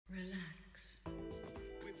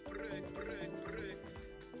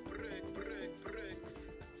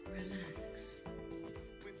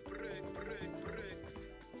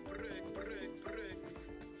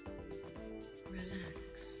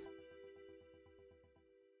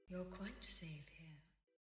You're quite safe here.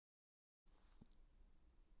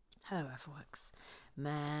 Hello, Everworks.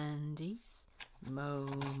 Mandy's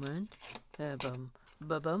moment. Bum,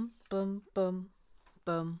 bum, bum, bum,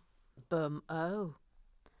 bum, bum. Oh,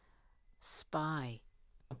 Spy.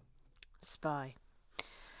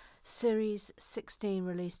 Series 16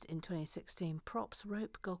 released in 2016. Props,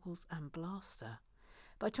 rope, goggles, and blaster.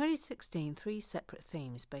 By 2016, 3 separate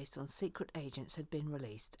themes based on secret agents had been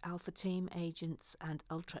released: Alpha Team, Agents, and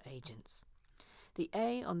Ultra Agents. The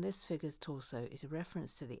A on this figure's torso is a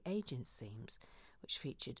reference to the Agents themes, which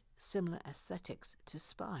featured similar aesthetics to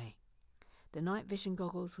Spy. The night vision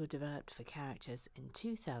goggles were developed for characters in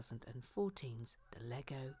 2014's The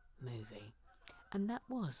Lego Movie. And that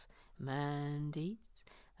was Mandy's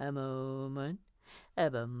A Moment.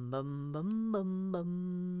 A bum bum bum bum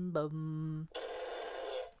bum bum.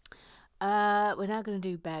 We're now going to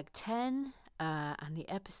do bag 10, and the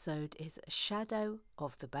episode is Shadow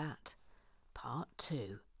of the Bat, Part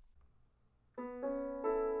 2.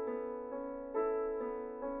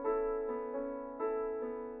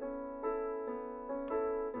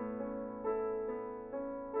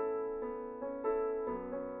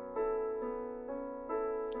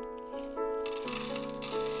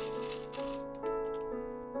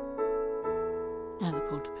 Now the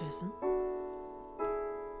porter person.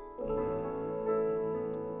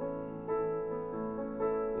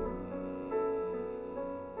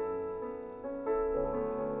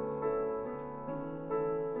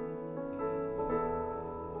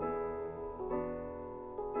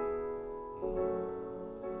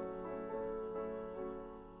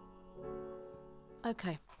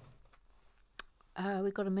 Okay,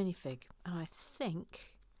 we've got a minifig, and I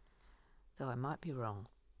think, though I might be wrong,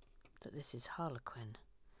 that this is Harlequin.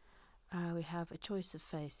 We have a choice of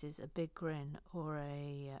faces, a big grin or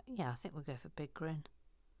a... yeah, I think we'll go for big grin.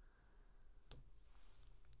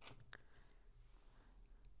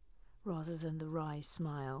 Rather than the wry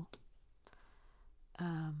smile.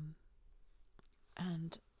 And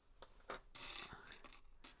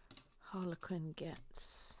Harlequin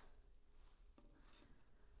gets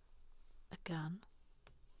a gun.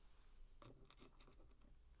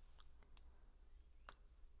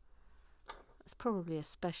 It's probably a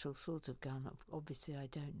special sort of gun. Obviously, I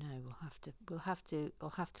don't know. I'll have to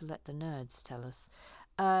let the nerds tell us.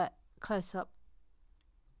 Close up.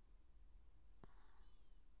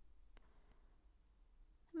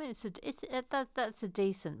 I mean, that's a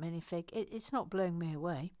decent minifig. It's not blowing me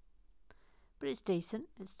away, but it's decent.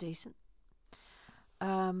 It's decent.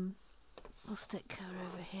 We'll stick her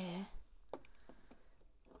over here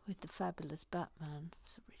with the fabulous Batman.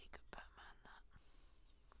 It's a really good Batman, that.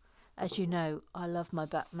 As you know, I love my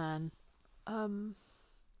Batman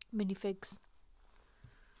minifigs.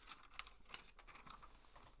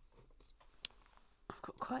 I've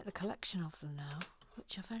got quite the collection of them now,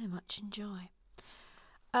 which I very much enjoy.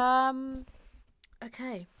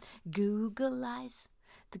 Okay. Google eyes.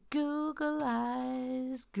 The Google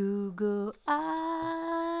eyes. Google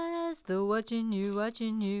eyes. They're watching you,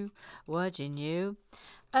 watching you, watching you.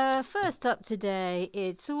 First up today,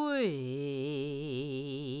 it's we.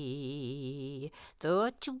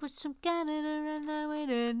 Thought you was from Canada and I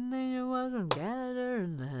waited and then you was from Canada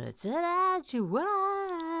and then it turned out you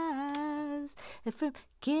was from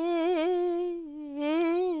Kennedy.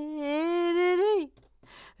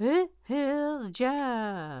 Hills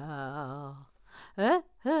Joe. But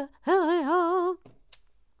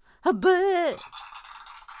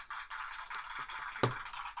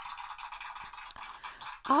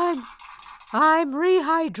I'm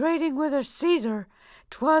rehydrating with a Caesar.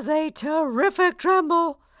 'Twas a terrific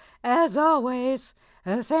tremble, as always.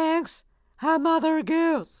 Thanks, Mother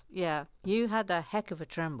Goose. Yeah, you had a heck of a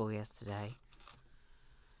tremble yesterday.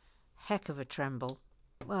 Heck of a tremble.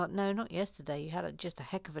 Well, no, not yesterday. You had just a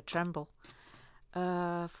heck of a tremble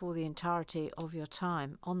for the entirety of your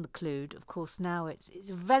time on the Clued. Of course, now it's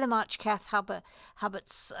very much Kath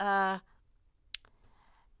Hubbart's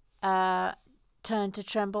turn to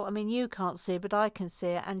tremble. I mean, you can't see it, but I can see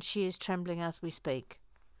it, and she is trembling as we speak.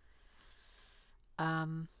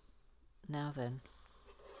 Now then,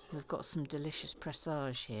 we've got some delicious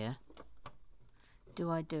pressage here. Do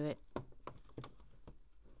I do it?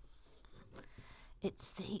 It's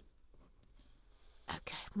the...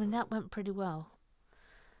 okay, I mean, that went pretty well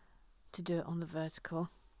to do it on the vertical.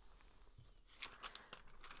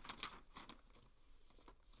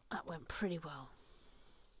 That went pretty well.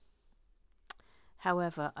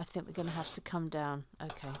 However, I think we're going to have to come down.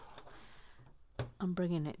 Okay, I'm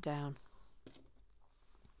bringing it down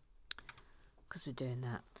because we're doing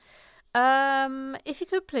that. If you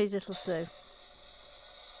could please, little Sue.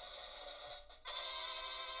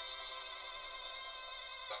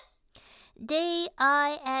 D-I-S-C-O.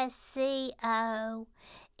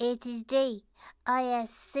 It is D-I-S-C-O.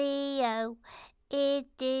 It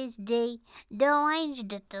is D.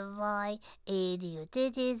 Doange the lie. Idiot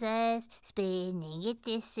it is S. Spinning it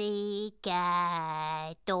is C.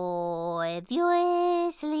 Cat. Obviously.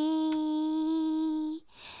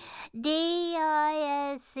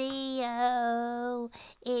 D-I-S-C-O.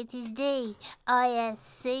 It is D-I-S-C-O.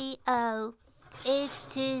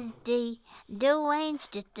 It is D.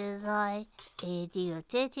 Deranged it is I.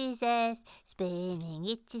 Idiot it is S. Spinning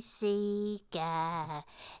it is C. Cat.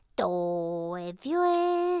 Obviously.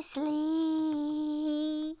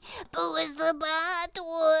 But was the bad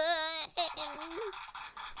one?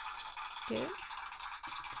 Good.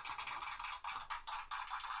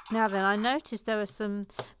 Now then, I noticed there were some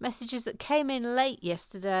messages that came in late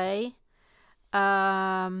yesterday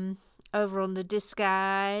over on the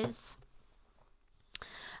Disguise.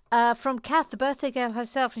 From Kath, the birthday girl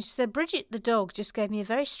herself, and she said, Bridget the dog just gave me a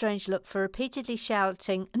very strange look for repeatedly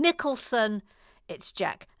shouting, Nicholson! It's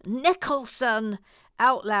Jack. Nicholson!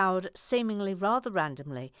 Out loud, seemingly rather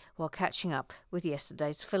randomly, while catching up with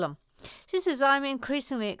yesterday's film. She says, I'm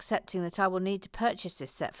increasingly accepting that I will need to purchase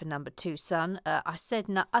this set for number 2, son. I said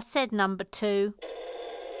number 2.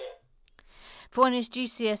 For when his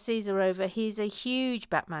GCSEs are over, he's a huge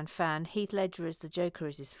Batman fan. Heath Ledger as the Joker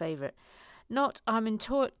is his favourite. Not I'm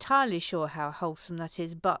entirely sure how wholesome that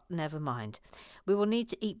is, but never mind. We will need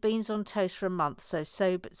to eat beans on toast for a month, so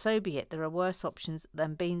be it. There are worse options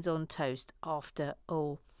than beans on toast after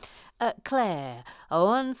all. Claire,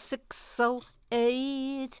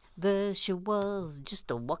 1608, there she was,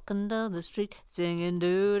 just a-walking down the street, singing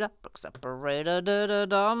doo-da, separator,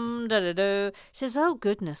 da-da-dum, da-da-do. She says, oh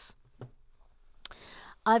goodness.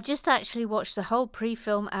 I've just actually watched the whole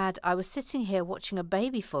pre-film ad. I was sitting here watching a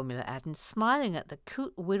baby formula ad and smiling at the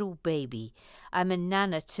cute little baby. I'm a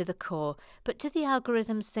nana to the core, but do the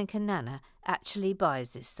algorithms think a nana actually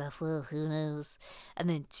buys this stuff? Well, who knows?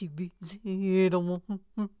 And then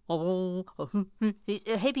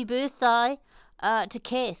happy birthday to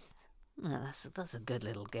Keith. Oh, that's a good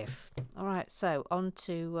little gif. All right, so on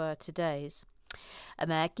to today's. A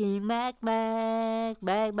Mackie Mac Mac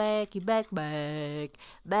Mac Mackie Mac Mac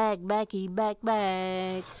Mac Mackie Mac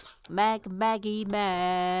Mac Mac Maggie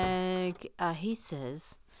Mac. He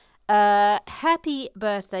says, happy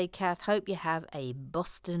birthday, Kath. Hope you have a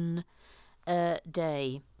Boston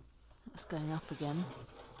day. That's going up again.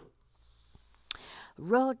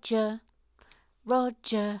 Roger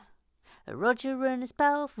and his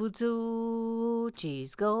powerful torch.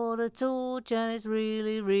 He's got a torch and it's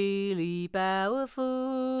really, really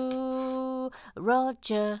powerful.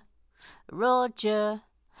 Roger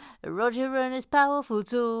and his powerful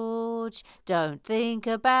torch. Don't think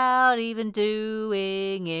about even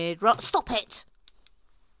doing it. Stop it!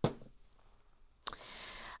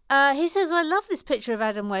 He says, I love this picture of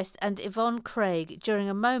Adam West and Yvonne Craig during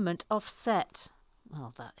a moment off set.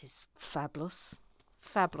 Oh, that is fabulous.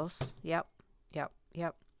 Fabulous. Yep.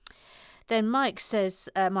 Then Mike says,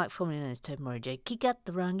 Mike formerly known as Toby Murray Jake, he got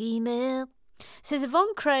the wrong email. Says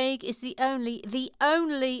Yvonne Craig is the only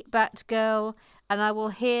Batgirl, and I will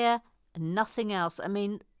hear nothing else. I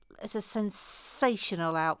mean, it's a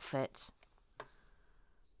sensational outfit.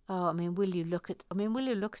 Oh, I mean, will you look at her?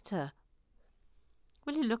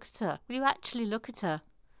 Will you look at her? Will you actually look at her?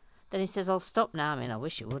 Then he says, I'll stop now. I mean, I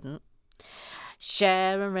wish you wouldn't.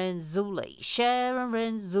 Sharon Renzulli.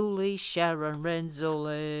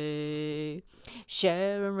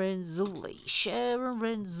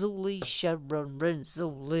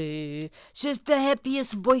 She's the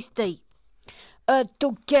happiest birthday.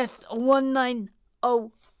 To Kath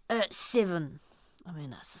 1907. I mean,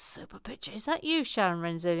 that's a super picture. Is that you, Sharon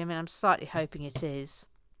Renzulli? I mean, I'm slightly hoping it is.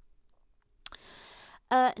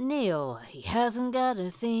 Neil, he hasn't got a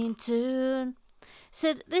theme tune.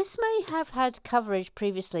 Said this may have had coverage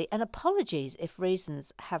previously, and apologies if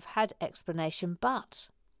reasons have had explanation, but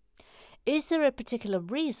is there a particular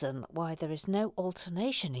reason why there is no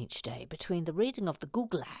alternation each day between the reading of the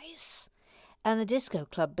Google Eyes and the disco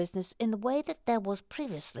club business in the way that there was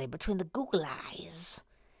previously between the Google Eyes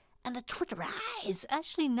and the Twitter Eyes?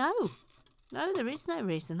 Actually, no, there is no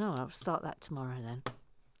reason. No, I'll start that tomorrow then.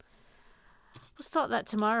 We'll start that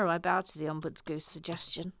tomorrow. I bow to the Ombuds Goose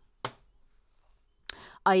suggestion.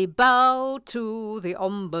 I bow to the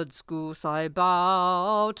Ombuds Goose, I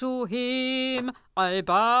bow to him. I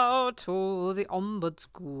bow to the Ombuds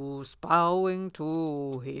Goose, bowing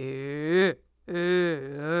to him.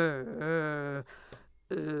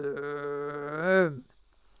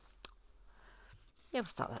 Yeah, we'll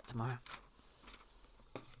start that tomorrow.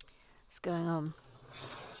 What's going on?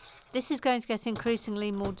 This is going to get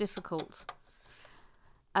increasingly more difficult.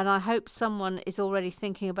 and I hope someone is already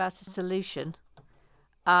thinking about a solution.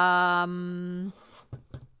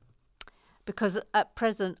 Because at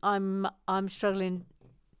present I'm struggling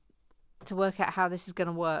to work out how this is going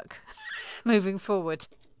to work moving forward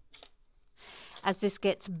as this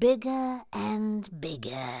gets bigger and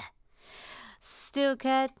bigger. Still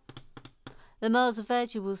cat, the most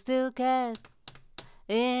effectual still cat,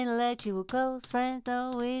 intellectual close friends,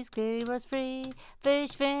 no whiskey was free,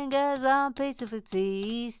 fish fingers on pizza for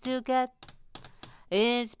tea. Still cat,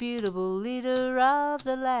 indisputable leader of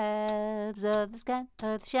the labs of the scan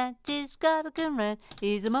of the shanty Scotland red.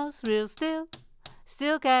 He's the most real still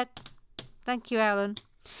cat. Thank you, Alan.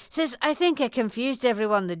 Says, I think I confused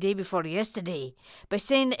everyone the day before yesterday by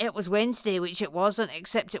saying that it was Wednesday, which it wasn't,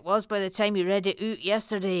 except it was by the time you read it out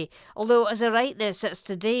yesterday. Although as I write this, it's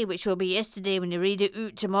today, which will be yesterday when you read it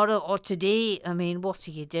out tomorrow or today. I mean, what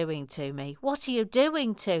are you doing to me? What are you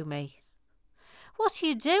doing to me? What are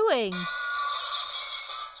you doing?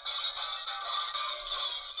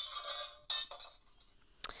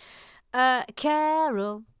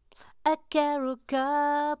 Carol. A Carol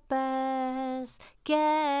Carpus,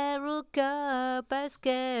 Carol Carpus,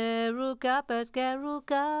 Carol Carpus, Carol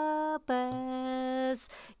Carpus,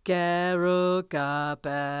 Carol Carpus.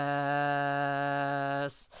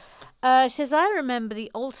 Says, I remember the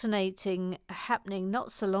alternating happening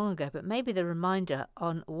not so long ago, but maybe the reminder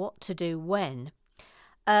on what to do when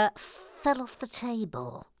fell off the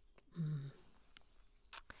table.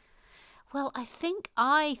 Well, I think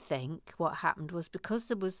what happened was because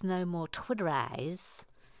there was no more Twitterize,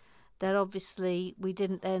 that obviously we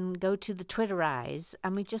didn't then go to the Twitterize,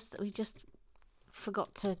 and we just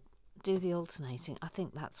forgot to do the alternating. I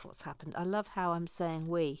think that's what's happened. I love how I'm saying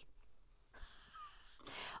we.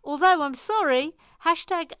 Although I'm sorry,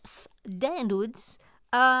 hashtag Danwoods,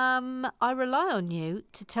 I rely on you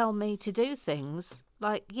to tell me to do things,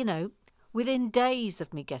 like, you know, within days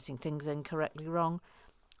of me getting things incorrectly wrong.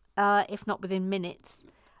 If not within minutes.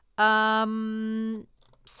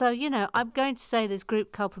 So, you know, I'm going to say there's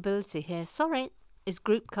group culpability here. Sorry, it's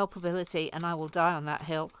group culpability, and I will die on that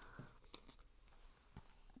hill.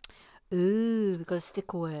 Ooh, we've got a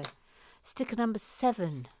stickerware. Sticker number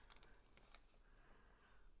 7.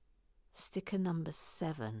 Sticker number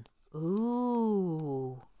 7.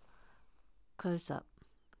 Ooh. Close up.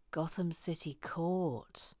 Gotham City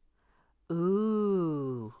Court.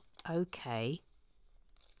 Ooh. Okay.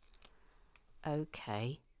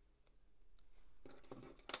 Okay.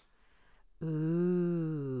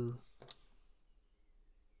 Ooh.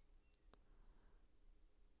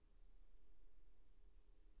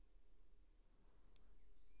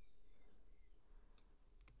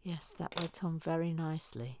 Yes, that went on very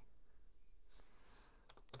nicely.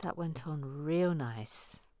 That went on real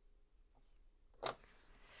nice.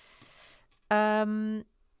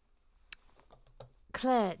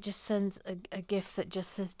 Claire just sends a gift that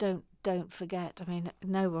just says don't forget. I mean,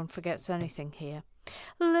 no one forgets anything here.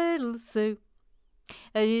 Little Sue,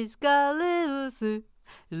 she's got little Sue,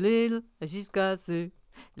 she's got Sue,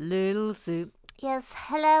 little Sue. Yes,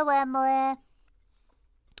 hello, Emily.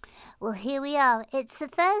 Well, here we are. It's a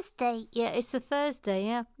Thursday. Yeah, it's a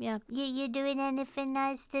Thursday. Yeah. You doing anything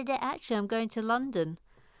nice today? Actually, I'm going to London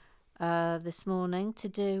this morning to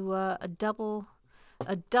do a double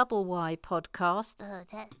Y podcast. Oh,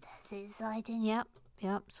 that's exciting. Yep.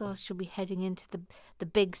 So I shall be heading into the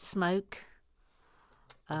big smoke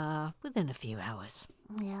within a few hours.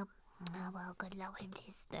 Yep. Oh, well, good luck with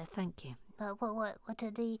this. Thank you.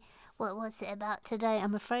 What's it about today?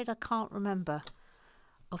 I'm afraid I can't remember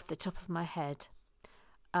off the top of my head.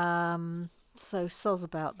 So soz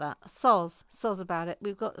about that. Soz about it.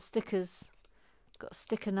 We've got stickers. Got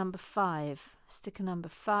sticker number 5. Sticker number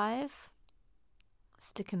 5.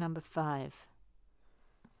 Sticker number 5.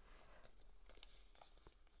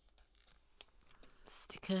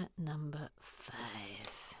 Sticker number 5.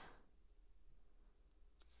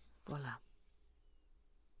 Voila.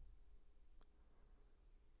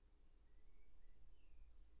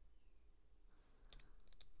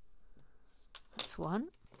 That's one.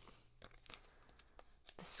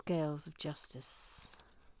 The scales of justice.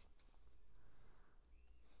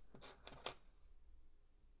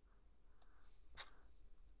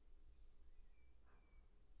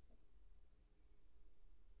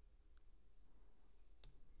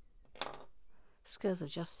 Scales of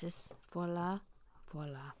justice. Voila.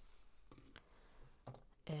 Voila.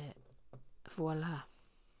 Voila.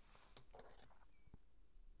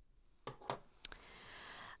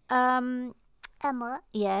 Emma?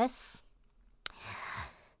 Yes.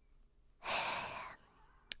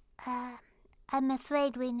 I'm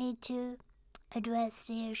afraid we need to address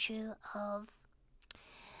the issue of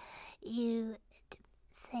you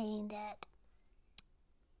saying that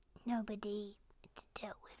nobody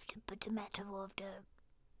dealt with the matter of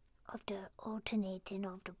the alternating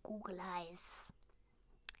of the Google eyes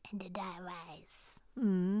and the dire eyes.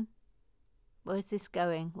 Where's this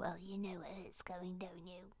going? Well, you know where it's going, don't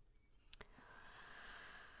you?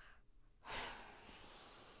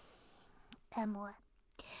 What?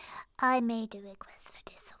 I made a request for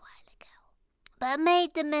this a while ago, but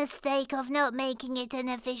made the mistake of not making it an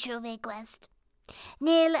official request.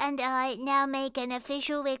 Neil and I now make an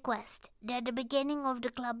official request that the beginning of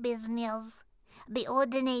the club business be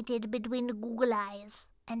ordinated between the Google eyes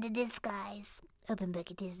and the disguise. Open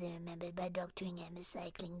bracket is remembered by doctoring and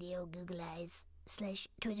recycling the old Google eyes /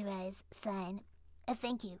 Twitter eyes sign.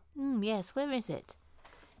 Thank you. Yes, where is it?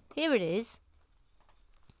 Here it is.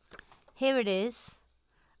 Here it is.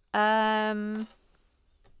 So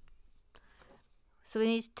we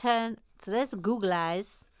need to turn. So there's the Google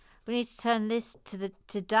eyes. We need to turn this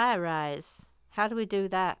to dire eyes. How do we do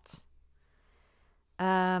that?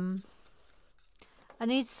 I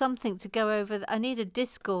need something to go over. I need a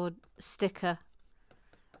Discord sticker.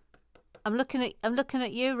 I'm looking at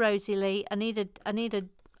you, Rosie Lee. I need a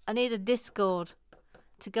Discord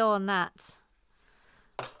to go on that,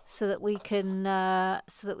 so that we can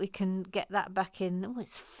get that back in. Oh,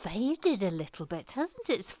 it's faded a little bit, hasn't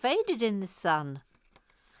it? It's faded in the sun.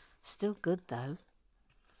 Still good though.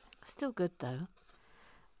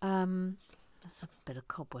 There's a bit of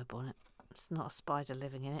cobweb on it. It's not a spider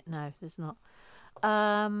living in it. No, there's not.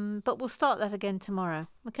 But we'll start that again tomorrow.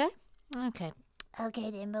 Okay.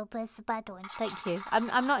 Okay, then we'll press the button. Thank you.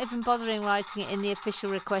 I'm not even bothering writing it in the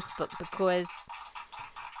official request book because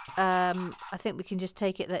I think we can just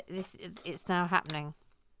take it that it's now happening.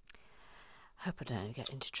 Hope I don't get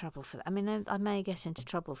into trouble for that. I mean, I may get into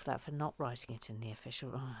trouble for that, for not writing it in the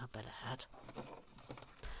official. Oh,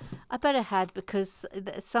 I better had because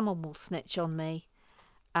someone will snitch on me,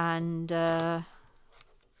 and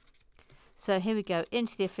so here we go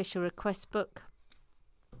into the official request book.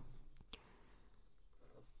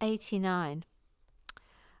 89.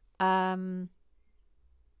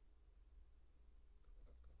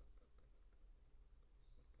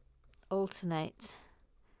 Alternate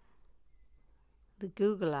the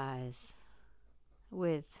Google eyes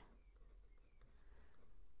with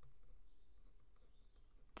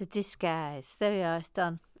the disguise. There we are. It's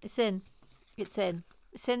done. It's in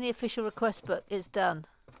the official request book. It's done.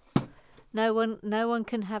 No one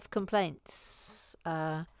can have complaints.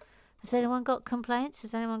 Has anyone got complaints?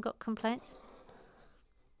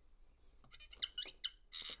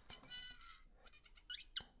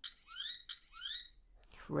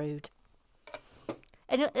 Rude.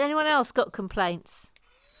 Anyone else got complaints?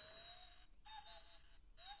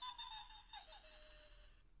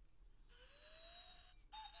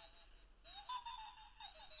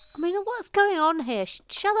 I mean, what's going on here?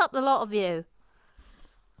 Shut up, the lot of you.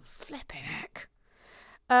 Flipping heck.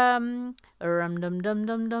 Rum dum dum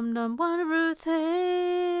dum dum dum, one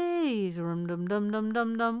Ruthie's. Rum dum dum dum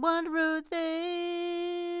dum dum, one Ruthie's.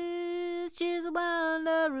 She's a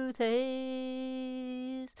wonder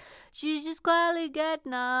Ruthie's. She's just quietly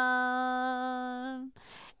getting on.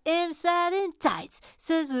 Inside in tights,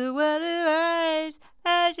 says the word of eyes,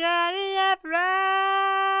 and shining up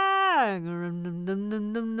right. Rum dum dum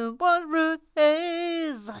dum dum dum, one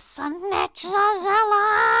Ruthie's. The sun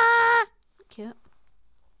cute.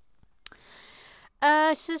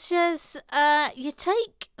 She says, you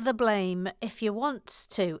take the blame if you want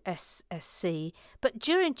to, SSC, but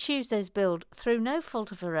during Tuesday's build, through no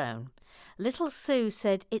fault of her own, Little Sue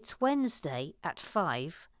said it's Wednesday at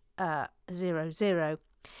 5:00,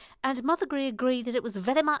 and Mother Gree agreed that it was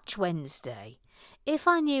very much Wednesday. If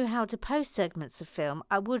I knew how to post segments of film,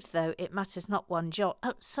 I would, though it matters not one jot.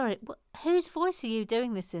 Oh, sorry, whose voice are you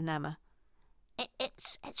doing this in, Emma?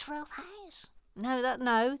 It's Ralph Hayes.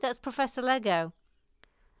 No, that's Professor Lego.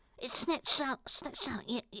 It's Snitch out.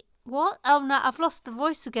 What? Oh no, I've lost the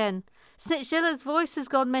voice again. Snitchilla's voice has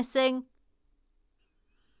gone missing.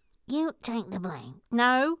 You take the blame.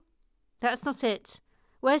 No, that's not it.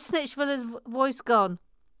 Where's Snitchvilla's voice gone?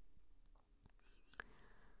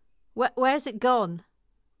 Where's it gone?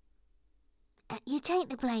 You take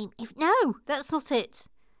the blame if... No, that's not it.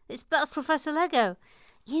 That's Professor Lego.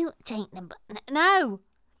 You take the... No.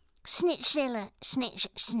 Snitchzilla.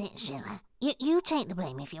 You take the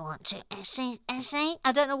blame if you want to.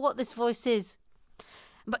 I don't know what this voice is.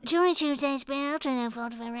 But during Tuesday's build, no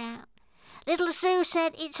fault of her own, Little Sue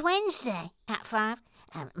said it's Wednesday at 5.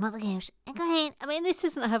 Mother goes, go ahead. I mean, this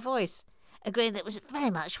isn't her voice. Agreed that it was very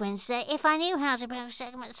much Wednesday. If I knew how to post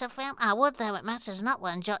segments of film, I would, though it matters not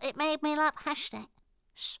one jot. It made me laugh. Hashtag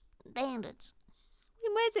bandits.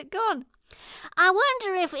 Where's it gone? I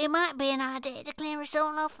wonder if it might be an idea to clear us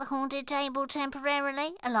all off the haunted table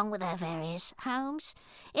temporarily, along with our various homes,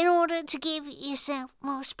 in order to give yourself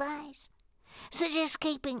more space. Suggest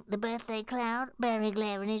keeping the birthday cloud, Barry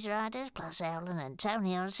Glare and his riders, plus Alan and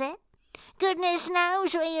Tony on set. Goodness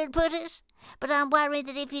knows where you'd put us, but I'm worried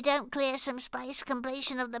that if you don't clear some space,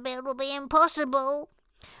 completion of the build will be impossible,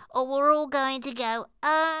 or we're all going to go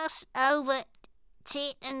arse over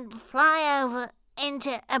tit and fly over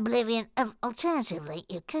into oblivion. Alternatively,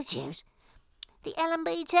 you could use the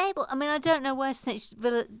L&B table. I mean, I don't know where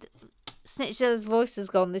Snitchvilla's voice has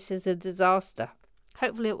gone. This is a disaster.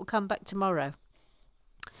 Hopefully it will come back tomorrow.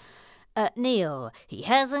 Neil, he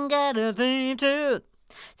hasn't got a thing to...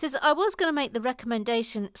 Says, I was going to make the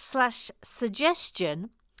recommendation / suggestion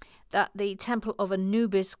that the Temple of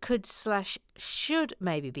Anubis could / should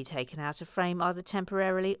maybe be taken out of frame either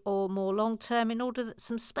temporarily or more long term in order that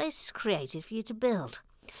some space is created for you to build.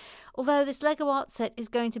 Although this Lego art set is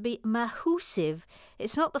going to be massive,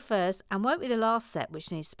 it's not the first and won't be the last set which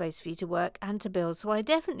needs space for you to work and to build, so I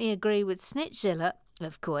definitely agree with Snitchzilla,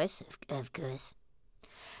 of course,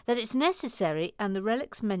 that it's necessary and the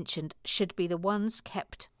relics mentioned should be the ones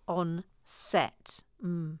kept on set.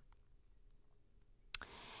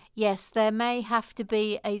 Yes, there may have to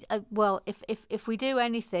be well, if we do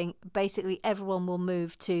anything, basically everyone will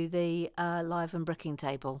move to the live and bricking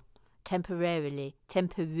table temporarily.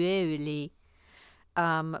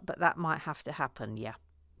 But that might have to happen. Yeah.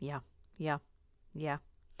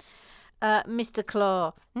 Mr.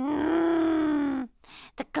 Claw.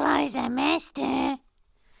 The claw is a master.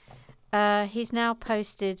 He's now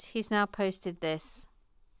posted this.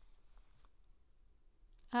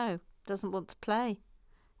 Oh, doesn't want to play.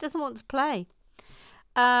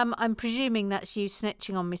 I'm presuming that's you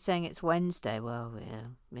snitching on me saying it's Wednesday. Well,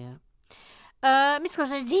 yeah. Miss Claw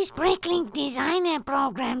says, this Bricklink designer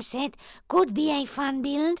program set could be a fun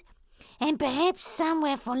build, and perhaps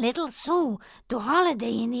somewhere for little Sue to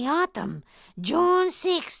holiday in the autumn. June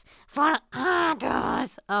 6th for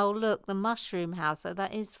others. Oh, look, the mushroom house. Oh,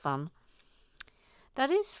 that is fun.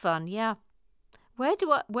 Yeah. Where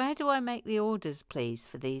do I make the orders, please,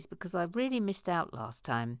 for these? Because I really missed out last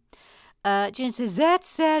time. June says, that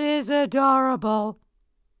set is adorable.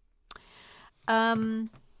 Where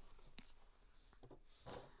am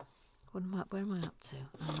I up to?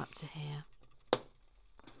 I'm up to here.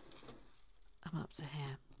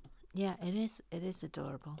 Yeah, it is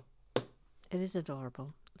adorable.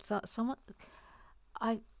 So someone,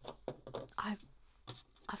 I've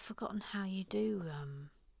forgotten how you do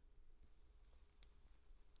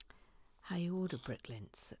how you order bricklink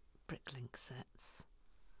sets.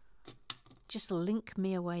 Just link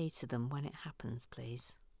me away to them when it happens,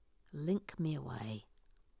 please. Link me away.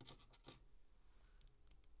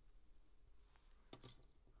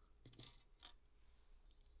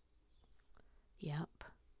 Yep.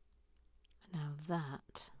 Now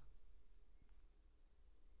that.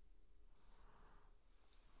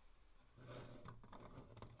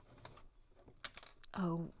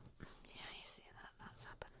 Oh, yeah, you see that.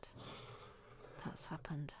 That's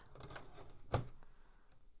happened.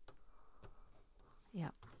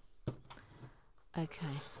 Yep.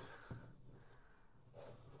 Okay.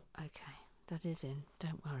 That is in.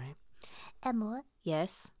 Don't worry. Emma?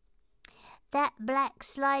 Yes? That black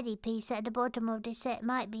slidey piece at the bottom of the set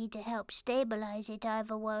might be to help stabilize it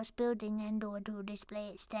either whilst building and or to display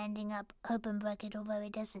it standing up, open bracket, although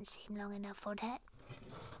it doesn't seem long enough for that.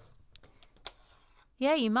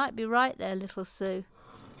 Yeah, you might be right there, little Sue.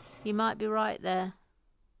 You might be right there.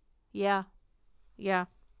 Yeah, you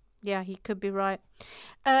could be right.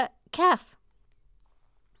 Kath.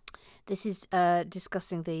 This is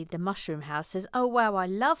discussing the mushroom house. Says, oh wow, I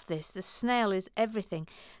love this. The snail is everything.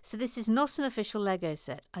 So this is not an official Lego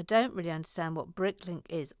set. I don't really understand what Bricklink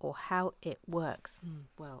is or how it works.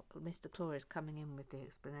 Well, Mr. Claw is coming in with the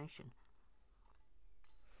explanation.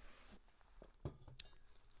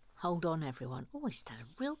 Hold on, everyone. Oh, is that a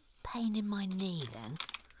real pain in my knee then?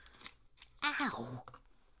 Ow!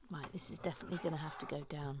 Right, this is definitely going to have to go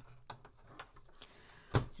down.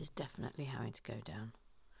 This is definitely having to go down.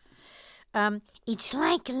 It's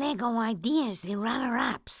like Lego Ideas, the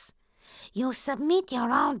runner-ups. You submit your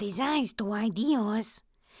own designs to Ideas,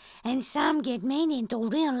 and some get made into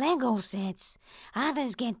real Lego sets.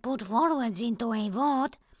 Others get put forwards into a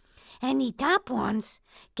vote, and the top ones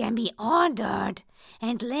can be ordered,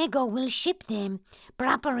 and Lego will ship them.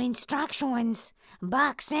 Proper instructions,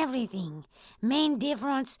 box, everything. Main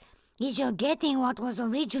difference is you're getting what was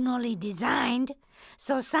originally designed,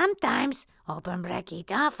 so sometimes, open bracket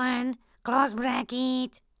often, close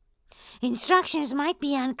bracket. Instructions might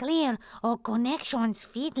be unclear or connections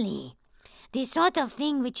fiddly. The sort of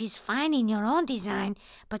thing which is fine in your own design,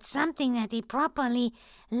 but something that a properly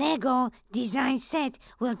Lego design set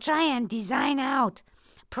will try and design out.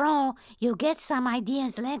 Pro, you get some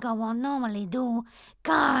ideas Lego won't normally do.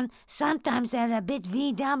 Con, sometimes they're a bit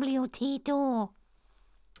VWT too.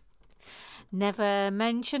 Never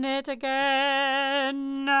mention it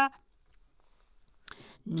again.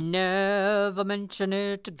 Never mention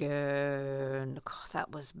it again. God,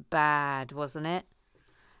 that was bad, wasn't it?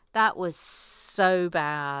 That was so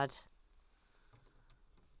bad.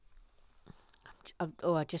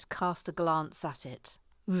 I just cast a glance at it.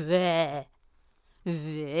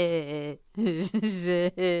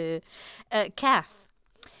 Kath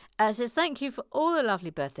says, thank you for all the lovely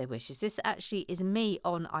birthday wishes. This actually is me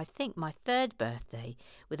on, I think, my 3rd birthday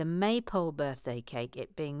with a maypole birthday cake,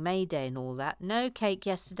 it being May Day and all that. No cake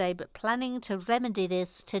yesterday, but planning to remedy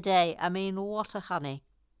this today. I mean, what a honey.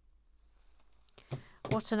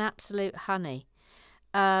 What an absolute honey.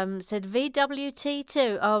 Said VWT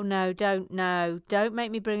too. Oh, no, don't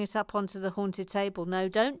make me bring it up onto the haunted table. No,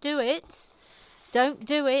 don't do it. Don't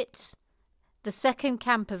do it. The second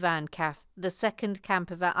camper van, Kath. The second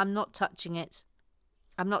camper van. I'm not touching it.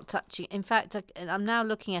 I'm not touching it. In fact, I'm now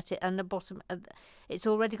looking at it, and the bottom, it's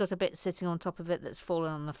already got a bit sitting on top of it that's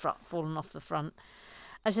fallen on the front, fallen off the front.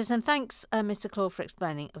 I says, and thanks, Mr. Claw, for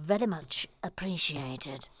explaining. Very much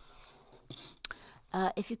appreciated.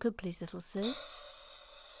 If you could, please, little Sue.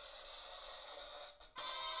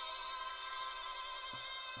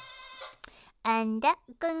 And that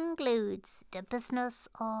concludes the business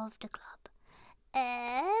of the club.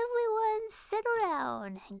 Everyone sit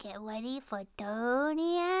around and get ready for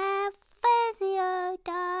Tony and Fazio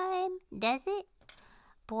time. Does it?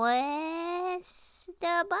 Press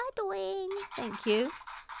the button. Thank you.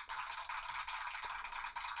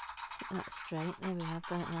 Get that straight. There we have,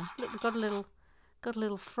 don't we? Look, we've got a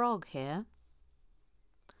little frog here.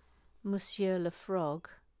 Monsieur le Frog.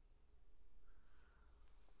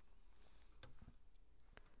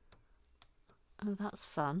 Oh, that's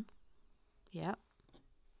fun. Yep.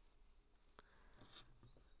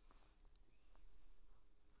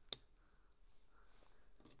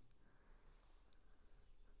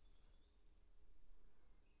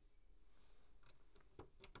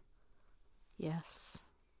 Yes.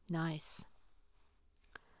 Nice.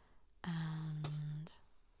 And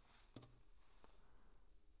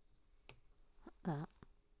that.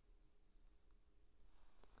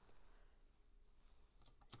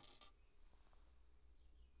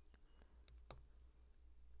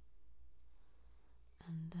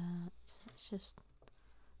 And let's just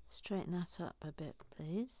straighten that up a bit,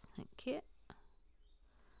 please. Thank you.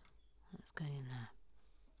 That's going in there.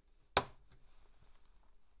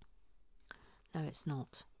 No, it's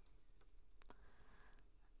not.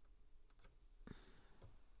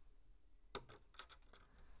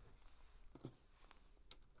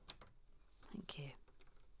 Thank you.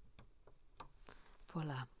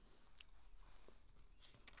 Voila.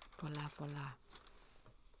 Voila, voila.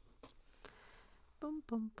 Boom,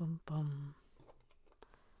 boom, boom, boom.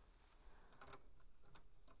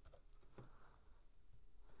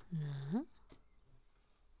 No.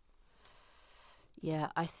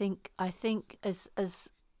 Yeah, I think as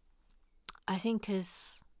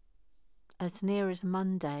near as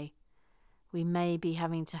Monday, we may be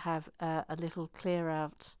having to have a little clear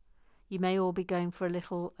out. You may all be going for a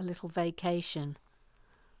little vacation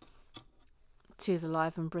to the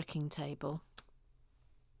live and bricking table.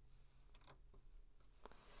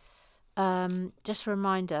 Just a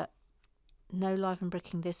reminder, no live and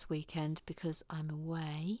bricking this weekend because I'm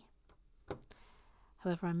away.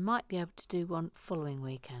 However, I might be able to do one following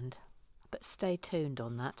weekend, but stay tuned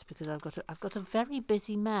on that because I've got a very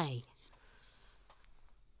busy May.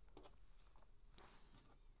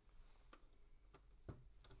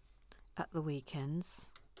 At the weekends.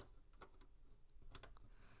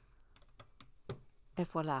 Et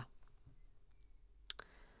voila.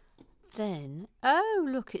 Then, oh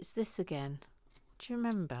look, it's this again. Do you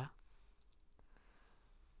remember?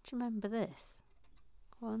 Do you remember this?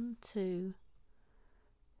 1, 2,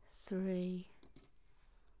 3,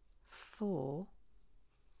 4.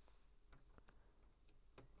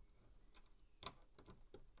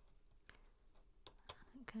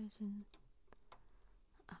 It goes in.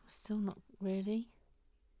 I'm still not really.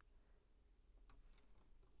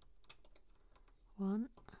 1,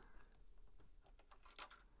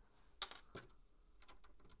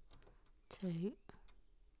 2,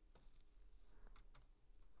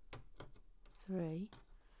 3,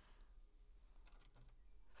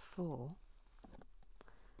 4,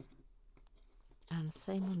 and And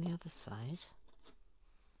same on the other side.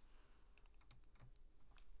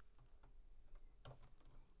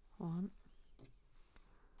 One,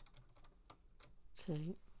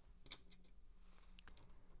 two,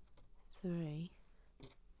 three,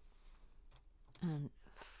 and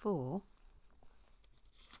four.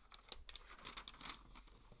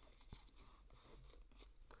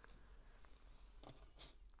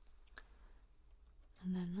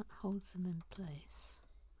 And then that holds them in place.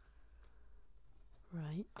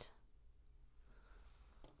 Right.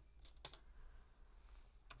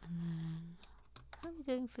 And then, how are we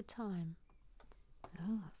doing for time?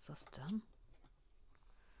 Oh, that's us done.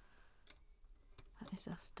 That is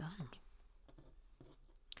us done.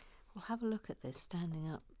 We'll have a look at this standing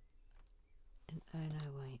up. Oh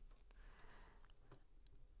no, wait.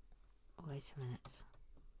 Wait a minute.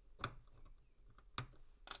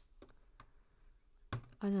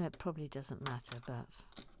 I know it probably doesn't matter, but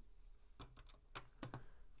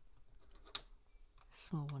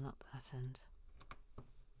small one up that end.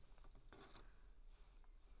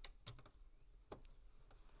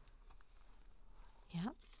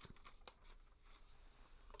 Yep.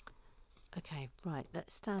 Okay, right,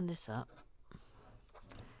 let's stand this up.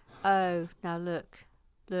 Oh, now look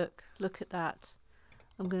at that.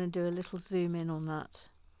 I'm going to do a little zoom in on that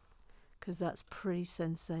because that's pretty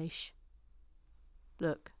sensation.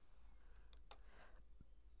 Look.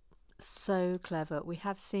 So clever. We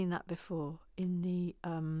have seen that before in the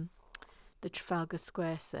Trafalgar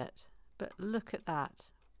Square set. But look at that.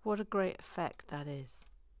 What a great effect that is.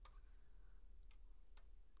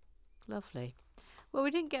 Lovely. Well, we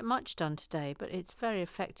didn't get much done today, but it's a very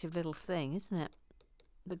effective little thing, isn't it?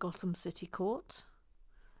 The Gotham City Court.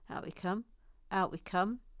 Out we come. Out we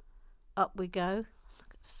come. Up we go. Look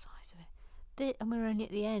at the size of it. And we're only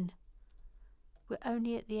at the end. We're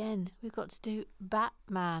only at the end. We've got to do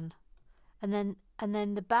Batman. And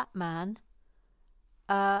then the Batman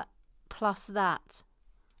plus that.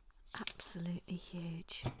 Absolutely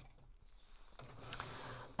huge.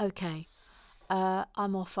 Okay.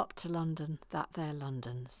 I'm off up to London, that there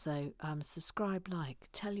London. So subscribe, like,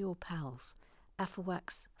 tell your pals.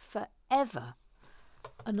 Afflewax forever.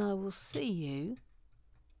 And I will see you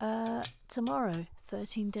tomorrow.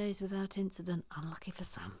 13 days without incident. Unlucky for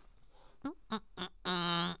some.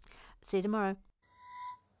 See you tomorrow.